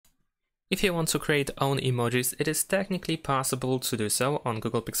If you want to create own emojis, it is technically possible to do so on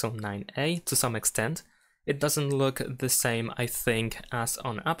Google Pixel 9a to some extent. It doesn't look the same, I think, as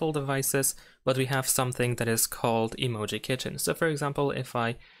on Apple devices, but we have something that is called Emoji Kitchen. So for example, if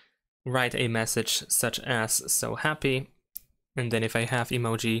I write a message such as "so happy," and then if I have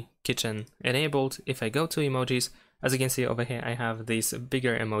Emoji Kitchen enabled, if I go to emojis, as you can see over here, I have these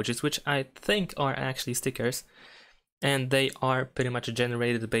bigger emojis, which I think are actually stickers. And they are pretty much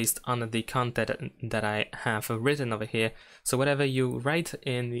generated based on the content that I have written over here. So whatever you write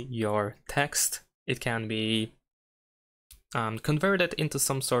in your text, it can be converted into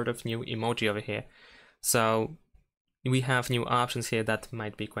some sort of new emoji over here. So we have new options here that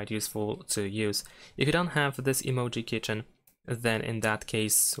might be quite useful to use. If you don't have this Emoji Kitchen, then in that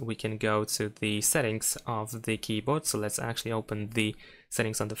case we can go to the settings of the keyboard. So let's actually open the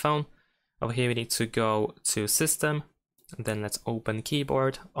settings on the phone. Over here we need to go to System, then let's open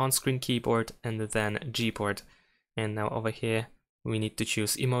Keyboard, on-screen keyboard, and then Gboard. And now over here we need to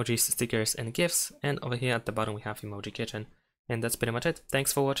choose emojis, stickers, and GIFs, and over here at the bottom we have Emoji Kitchen. And that's pretty much it.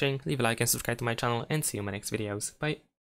 Thanks for watching, leave a like and subscribe to my channel, and see you in my next videos. Bye!